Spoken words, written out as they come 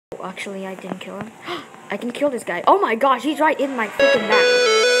actually, I didn't kill him. I can kill this guy. Oh my gosh, he's right in my freaking back.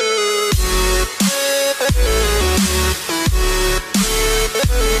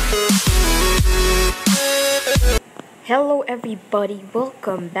 Hello everybody,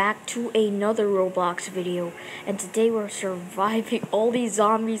 welcome back to another Roblox video, and today we're surviving all these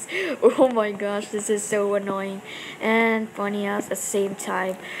zombies. Oh my gosh, this is so annoying and funny at the same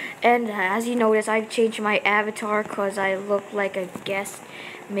time. And as you notice, I've changed my avatar because I look like a guest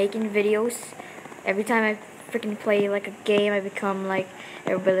making videos. Every time I freaking play like a game, I become like,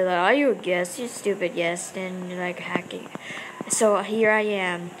 everybody like, are you a guest? You're stupid, yes, and like hacking. So here I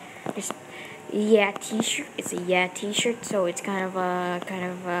am. Yeah t-shirt. It's a yeah t-shirt, so it's kind of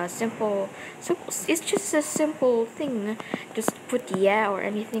a simple, it's just a simple thing. Just put yeah or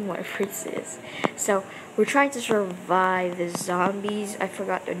anything, whatever it is. So we're trying to survive the zombies. I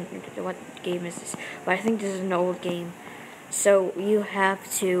forgot what game is this, but I think this is an old game. So you have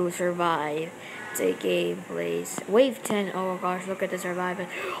to survive the game, please. Wave 10. Oh gosh, look at the survivor.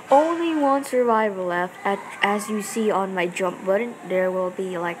 Only one survivor left. As you see on my jump button, there will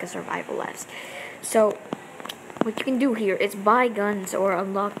be like a survivor left. So what you can do here is buy guns or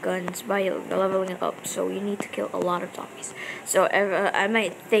unlock guns by leveling up. So you need to kill a lot of zombies. So I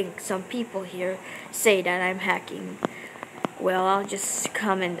might think some people here say that I'm hacking. Well, I'll just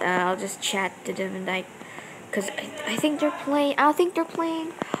come and I'll just chat to them and because I think they're playing. I think they're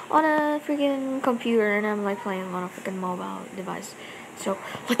playing on a freaking computer, and I'm like playing on a freaking mobile device. So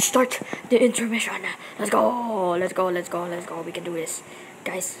let's start the intermission. Let's go. Let's go. Let's go. Let's go. We can do this,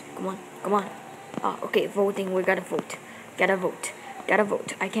 guys. Come on. Come on. Okay, voting. We gotta vote. Gotta vote. Gotta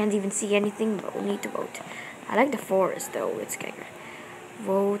vote. I can't even see anything, but we need to vote. I like the forest though. It's kind of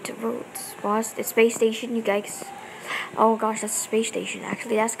vote. Vote. Boss, the space station, you guys. Oh gosh, that's a space station.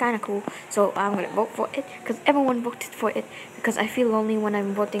 Actually, that's kind of cool. So I'm gonna vote for it because everyone voted for it. Because I feel lonely when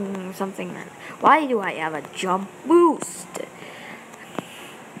I'm voting something. Why do I have a jump boost?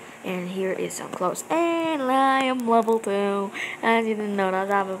 And here is some close. And I am level 2. As you didn't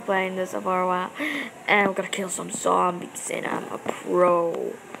notice, I've been playing this for a while. And we're gonna kill some zombies. And I'm a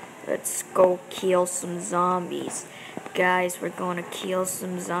pro. Let's go kill some zombies. Guys, we're gonna kill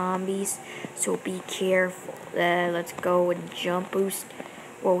some zombies, so be careful. Let's go and jump boost.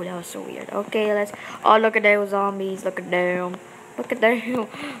 Whoa, that was so weird. Okay, oh, look at those zombies. Look at them. Look at them.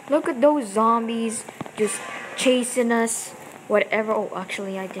 Look at those zombies just chasing us. Whatever. Oh,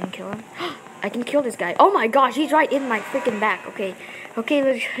 actually, I didn't kill him. I can kill this guy. Oh my gosh, he's right in my freaking back. Okay,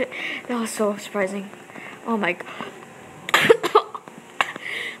 let's. That was so surprising. Oh my god.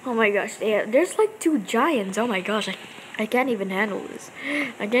 Oh my gosh, yeah, there's like 2 giants. Oh my gosh, I can't even handle this.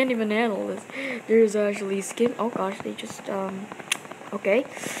 I can't even handle this. There's actually skin. Oh gosh, they just okay.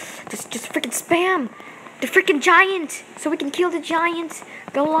 Just freaking spam the freaking giant so we can kill the giant.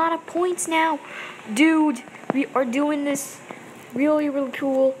 Got a lot of points now. Dude, we are doing this really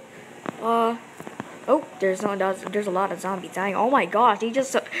cool. Oh, there's a lot of zombies dying. Oh my gosh, they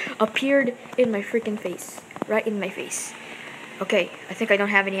just appeared in my freaking face. Right in my face. Okay, I think I don't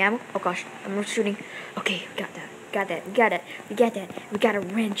have any ammo. Oh gosh, I'm not shooting. Okay, we got that. We got a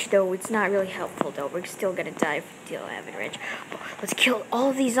wrench though. It's not really helpful though. We're still gonna die if we don't have a wrench. But let's kill all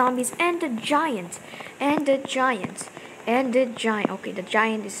of these zombies and the giant. Okay, the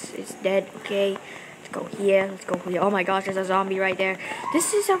giant is dead. Okay, let's go here. Oh my gosh, there's a zombie right there.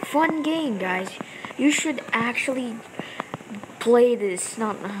 This is a fun game, guys. You should actually play this.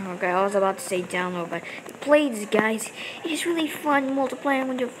 Okay, I was about to say download, but play this, guys. It's really fun multiplying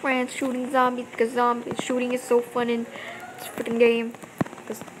with your friends, shooting zombies, because shooting is so fun in this freaking game.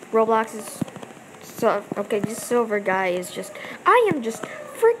 Because Roblox is so okay. This silver guy is just. I am just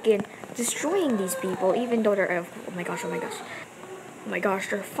freaking destroying these people, even though they're. Oh my gosh!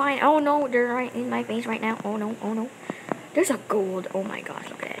 They're fine. Oh no, they're right in my face right now. Oh no! There's a gold. Oh my gosh!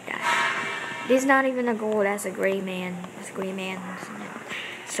 Look at that guy. This is not even a gold, that's a gray man.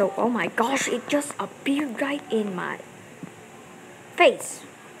 So, oh my gosh, it just appeared right in my face.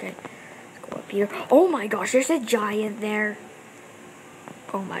 Okay, let's go up here. Oh my gosh, there's a giant there.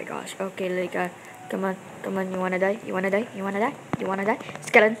 Oh my gosh, okay, like, come on, you wanna die?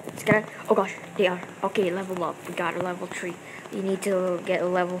 Skeleton. Oh gosh, they are. Okay, level up, we got a level 3. You need to get a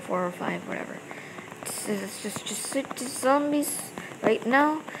level 4 or 5, whatever. It's just zombies. Right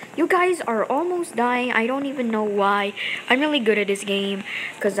now, you guys are almost dying. I don't even know why. I'm really good at this game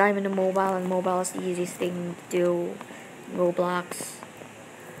because I'm in a mobile, and mobile is the easiest thing to do. Roblox,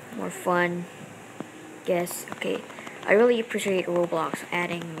 more fun. Guess. Okay, I really appreciate Roblox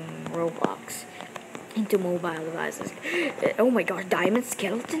adding Roblox into mobile devices. Oh my gosh, diamond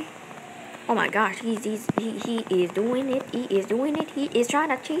skeleton. Oh my gosh, he is doing it. He is doing it. He is trying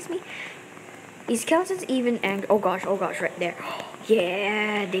to chase me. His skeleton's even angry. Oh gosh, right there.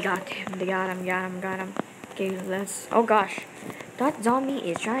 Yeah, they got him. They got him. Okay, let's. Oh gosh, that zombie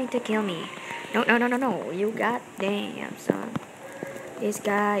is trying to kill me. No. You got damn son. This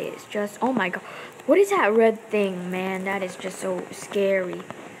guy is just. Oh my god, what is that red thing, man? That is just so scary.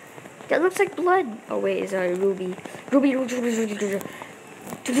 That looks like blood. Oh wait, it's a ruby. Ruby.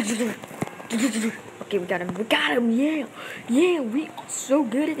 Okay, we got him. Yeah, we are so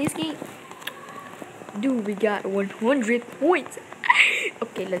good at this game. Dude, we got 100 points.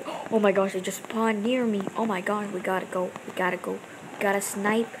 Okay, let's. Oh my gosh, they just spawned near me. Oh my gosh, we gotta go. We gotta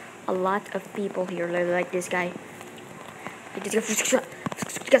snipe a lot of people here, like this guy. Okay,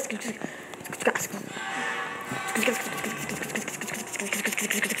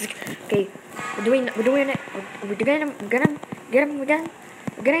 we're doing it. We're getting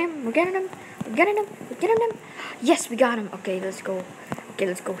him. Yes, we got him. Okay, let's go. Okay,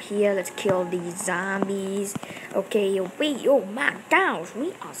 let's go here. Let's kill these zombies. Okay, oh my gosh,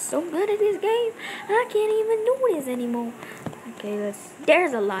 we are so good at this game. I can't even do this anymore. Okay,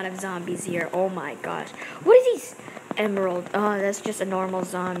 there's a lot of zombies here. Oh my gosh. What is these? Emerald. Oh, that's just a normal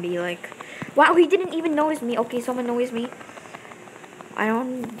zombie. Like, wow, he didn't even notice me. Okay, someone noticed me. I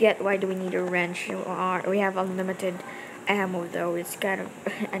don't get why do we need a wrench. We have unlimited ammo though. It's kind of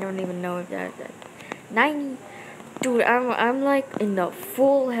I don't even know if that 90. Dude, I'm like in the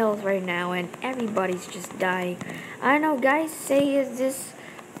full health right now and everybody's just dying. I don't know, guys say is this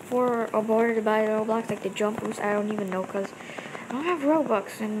for aborted by Roblox, like the jump boost? I don't even know because I don't have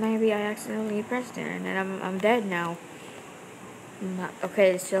Robux and maybe I accidentally pressed it and I'm dead now.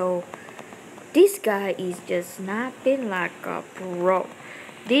 Okay, so this guy is just snapping like a pro.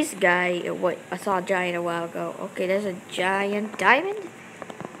 This guy, what I saw a giant a while ago. Okay, there's a giant diamond.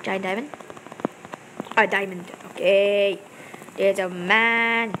 Giant diamond. A diamond. Okay, there's a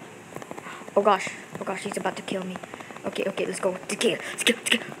man. Oh gosh, he's about to kill me. Okay, let's go. Let's kill.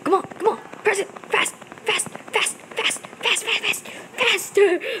 Come on. Press it.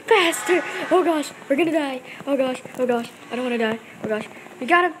 Faster. Oh gosh, we're gonna die. Oh gosh, I don't wanna die. Oh gosh, we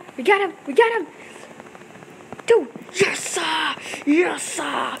got him. Dude, yes sir. Yeah,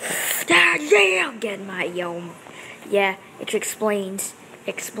 get my yeah, it explains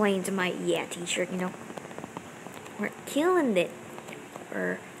my t-shirt, you know. We're killing it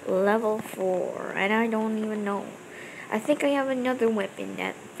for level 4, and I don't even know. I think I have another weapon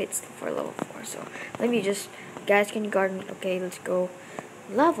that fits for level 4, so let me just, guys, can you guard me? Okay, let's go.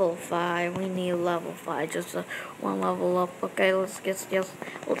 Level 5, we need level 5, just one level up. Okay, let's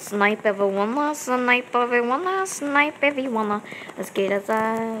snipe everyone. Let's get it.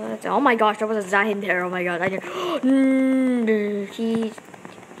 Oh my gosh, there was a giant there. Oh my god, I didn't.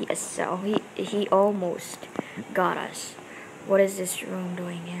 He almost got us. What is this room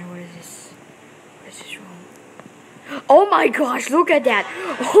doing here? What is this room? Oh my gosh, look at that.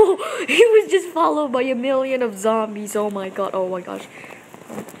 Oh, he was just followed by a million of zombies. Oh my gosh.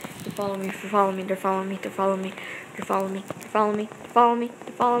 They're following me.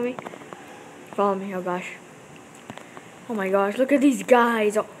 Oh gosh. Oh my gosh, look at these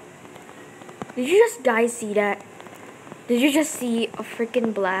guys. Oh. Did you guys see that? Did you just see a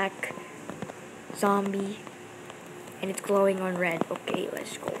freaking black zombie? And it's glowing on red. Okay,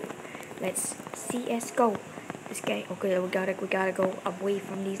 let's go. Let's go. This guy. Okay, we gotta go away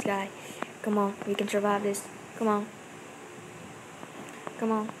from these guys. Come on, we can survive this. Come on.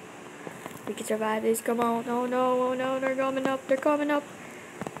 We can survive this. Come on. Oh no, they're coming up.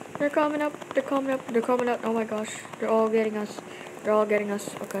 Oh my gosh, they're all getting us. Oh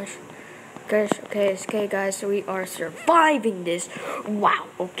gosh. Okay, guys, so we are surviving this. Wow.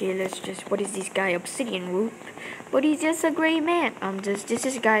 Okay, what is this guy? Obsidian root. But he's just a gray man.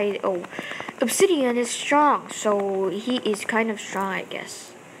 This guy, obsidian is strong, so he is kind of strong, I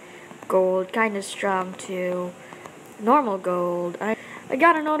guess. Gold, kind of strong too. Normal gold. I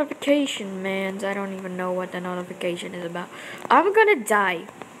got a notification, man. I don't even know what the notification is about. I'm gonna die.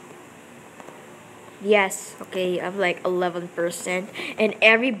 Yes, okay, I'm like 11%, and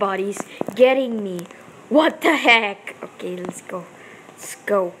everybody's getting me. What the heck? Okay, let's go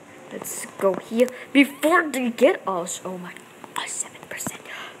here before they get us. Oh my gosh, 7%.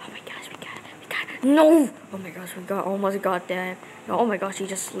 Oh my gosh, we got it. No! Oh my gosh, almost got that. No, oh my gosh, he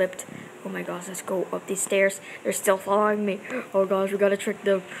just slipped. Oh my gosh, let's go up these stairs. They're still following me. Oh gosh, we gotta trick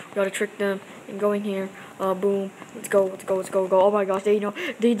them. And going here. Boom. Let's go. Oh my gosh, they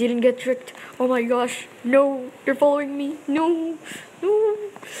didn't get tricked. Oh my gosh. No, they're following me. No. Well,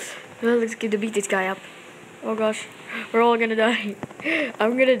 let's get to beat this guy up. Oh gosh, we're all gonna die.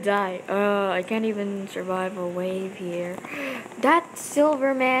 I'm gonna die. I can't even survive a wave here. That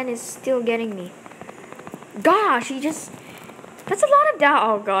silver man is still getting me. Gosh, he just... That's a lot of doubt.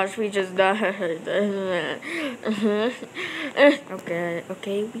 Oh gosh, we just died.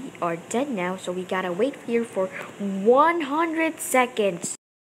 Okay, we are dead now, so we gotta wait here for 100 seconds.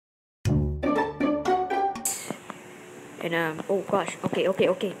 And oh gosh, okay, we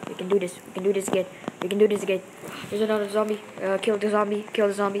can do this. We can do this again. We can do this again. There's another zombie. Kill the zombie. Kill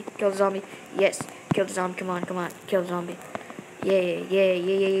the zombie. Kill the zombie. Yes, kill the zombie. Come on. Kill the zombie.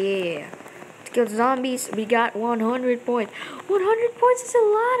 Yeah. Let's kill the zombies. We got 100 points. 100 points is a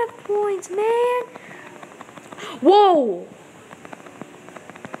lot of points, man. Whoa!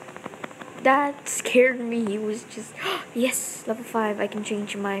 That scared me. He was just... Yes, level 5. I can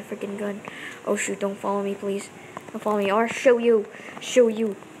change my freaking gun. Oh shoot, don't follow me, please. Don't follow me. Or show you.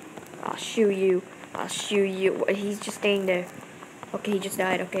 I'll shoot you. He's just staying there. Okay, he just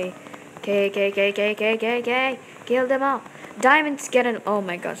died. Okay. Kill them all. Diamond skeleton. Oh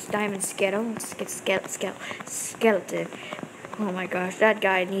my gosh. Diamond skeleton. Skeleton. Oh my gosh. That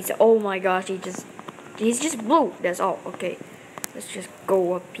guy needs... Oh my gosh. He's just blue. That's all. Okay. Let's just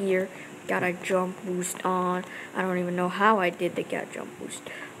go up here. Got a jump boost on. I don't even know how I did the get jump boost.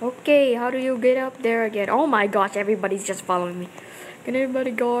 Okay, how do you get up there again? Oh my gosh, everybody's just following me. Can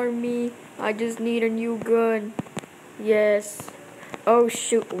everybody guard me? I just need a new gun. Yes. Oh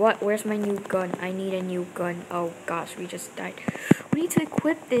shoot, what? Where's my new gun? I need a new gun. Oh gosh, we just died. We need to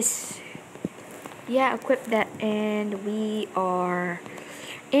equip this. Yeah, equip that. And we are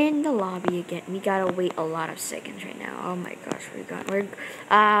in the lobby again. We gotta wait a lot of seconds right now. Oh my gosh,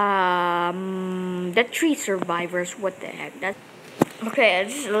 the 3 survivors. What the heck? That's okay. I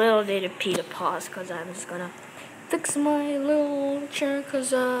just a little did a pee to pause because I'm just gonna fix my little chair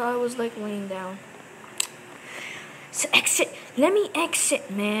because I was like laying down. So exit. Let me exit,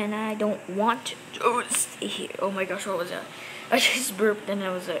 man. I don't want to stay here. Oh my gosh, what was that? I just burped and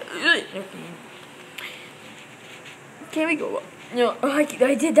I was like, can we go up? No, I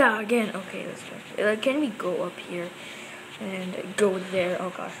did that again. Okay, let's go. Can we go up here and go there? Oh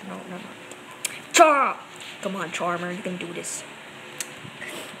gosh, no. Char! Come on, Charmer, you can do this.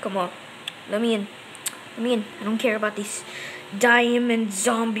 Come on, let me in. I don't care about this diamond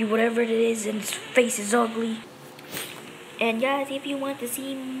zombie, whatever it is, and his face is ugly. And guys, if you want to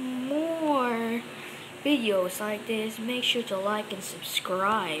see more videos like this, make sure to like and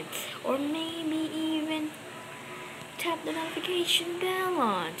subscribe, or maybe even tap the notification bell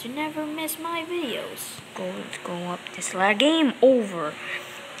on to never miss my videos. Let's go up this ladder. Game over.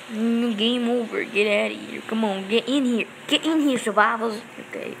 Game over. Get out of here. Come on, get in here. Get in here, survivors.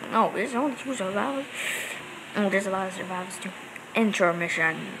 Okay. No, there's only 2 survivors. Oh, there's a lot of survivors too.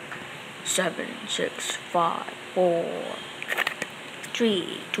 Intermission. 7, 6, 5, 4,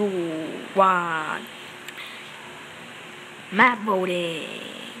 3, 2, 1. Map voting.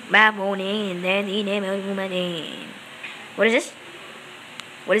 And then the name of my name. What is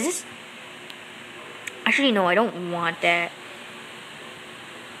this? Actually, no, I don't want that.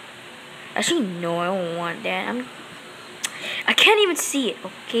 I don't want that. I can't even see it.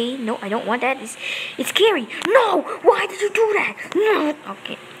 Okay, no, I don't want that. It's scary. No, why did you do that? No.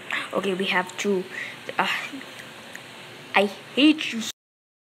 Okay, we have to. I hate you.